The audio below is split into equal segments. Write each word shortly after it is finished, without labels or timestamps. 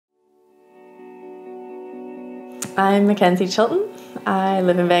I'm Makenzie Chilton. I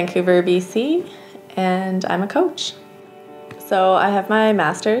live in Vancouver, BC, and I'm a coach. So I have my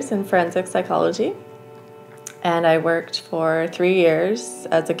master's in forensic psychology, and I worked for 3 years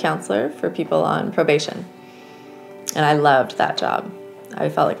as a counselor for people on probation. And I loved that job. I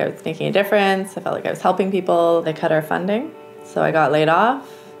felt like I was making a difference. I felt like I was helping people. They cut our funding, so I got laid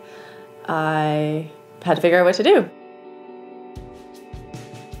off. I had to figure out what to do.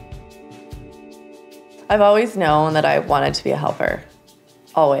 I've always known that I wanted to be a helper,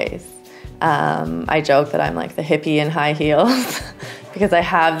 always. I joke that I'm like the hippie in high heels because I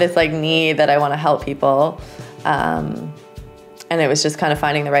have this need that I want to help people. And it was just kind of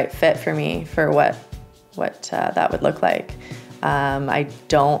finding the right fit for me for what that would look like. I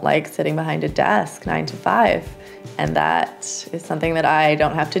don't like sitting behind a desk 9 to 5, and that is something that I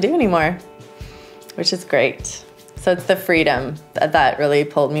don't have to do anymore, which is great. So it's the freedom that really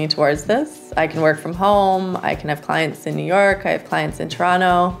pulled me towards this. I can work from home. I can have clients in New York. I have clients in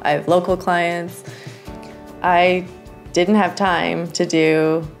Toronto. I have local clients. I didn't have time to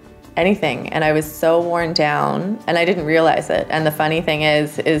do anything, and I was so worn down, and I didn't realize it. And the funny thing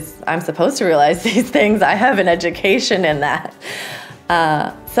is I'm supposed to realize these things. I have an education in that.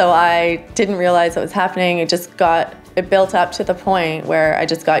 So I didn't realize what was happening. It built up to the point where I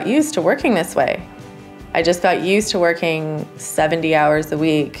just got used to working this way. I just got used to working 70 hours a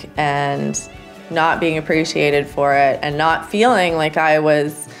week and not being appreciated for it and not feeling like I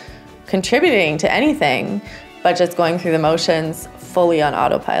was contributing to anything, but just going through the motions fully on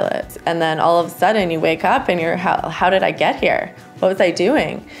autopilot. And then all of a sudden you wake up and you're, how did I get here? What was I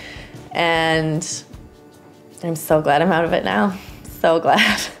doing? And I'm so glad I'm out of it now. So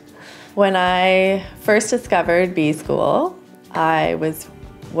glad. When I first discovered B School, I was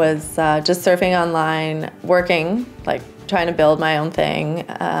just surfing online, working, trying to build my own thing.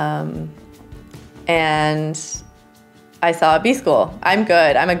 And I saw B School. I'm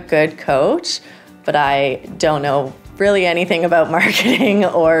good. I'm a good coach, but I don't know really anything about marketing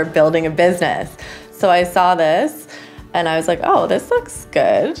or building a business. So I saw this and I was like, oh, this looks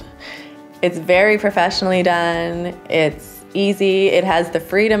good. It's very professionally done. It's easy. It has the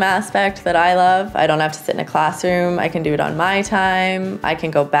freedom aspect that I love. I don't have to sit in a classroom. I can do it on my time. I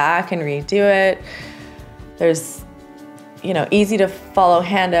can go back and redo it. There's, easy to follow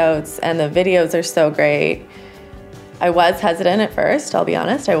handouts, and the videos are so great. I was hesitant at first, I'll be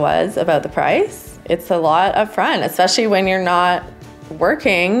honest, about the price. It's a lot up front, especially when you're not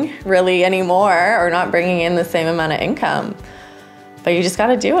working really anymore or not bringing in the same amount of income. But you just got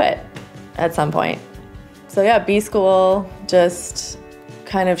to do it at some point. So yeah, B School just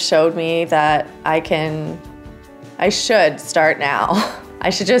kind of showed me that I should start now. I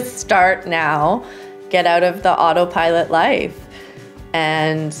should just start now, get out of the autopilot life.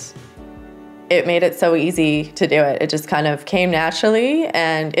 And it made it so easy to do it. It just kind of came naturally,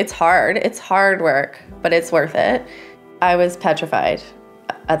 and it's hard. It's hard work, but it's worth it. I was petrified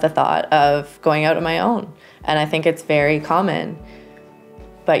at the thought of going out on my own. And I think it's very common,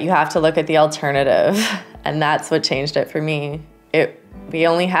 but you have to look at the alternative. And that's what changed it for me. We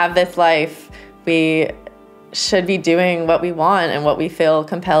only have this life. We should be doing what we want and what we feel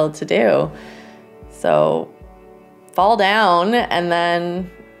compelled to do. So fall down and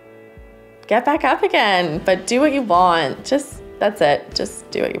then get back up again, but do what you want. That's it. Just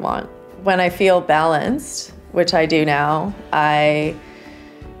do what you want. When I feel balanced, which I do now, I'm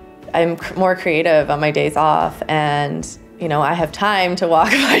more creative on my days off, and I have time to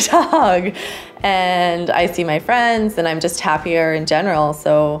walk my dog, and I see my friends, and I'm just happier in general.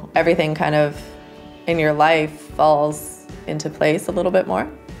 So everything kind of in your life falls into place a little bit more.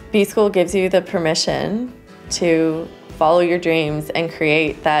 B School gives you the permission to follow your dreams and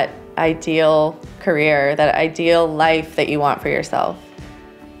create that ideal career, that ideal life that you want for yourself.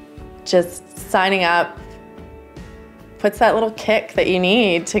 Just signing up puts that little kick that you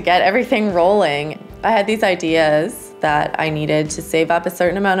need to get everything rolling. I had these ideas that I needed to save up a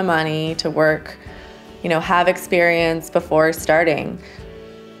certain amount of money to work, have experience before starting.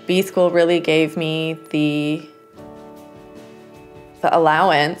 B School really gave me the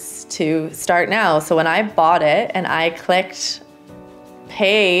allowance to start now. So when I bought it and I clicked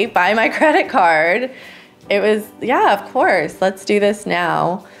pay by my credit card, it was, yeah, of course, let's do this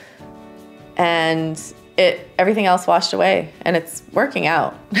now. And everything else washed away, and it's working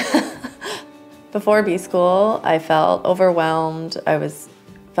out. Before B School, I felt overwhelmed.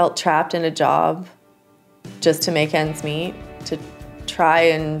 Felt trapped in a job just to make ends meet, to try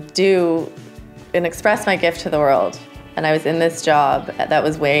and do and express my gift to the world. And I was in this job that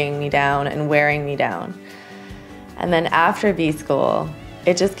was weighing me down and wearing me down. And then after B School,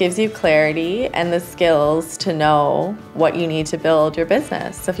 It just gives you clarity and the skills to know what you need to build your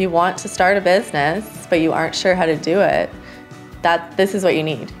business. So if you want to start a business, but you aren't sure how to do it, this is what you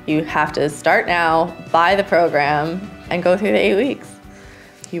need. You have to start now, buy the program, and go through the 8 weeks.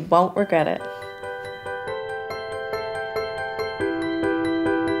 You won't regret it.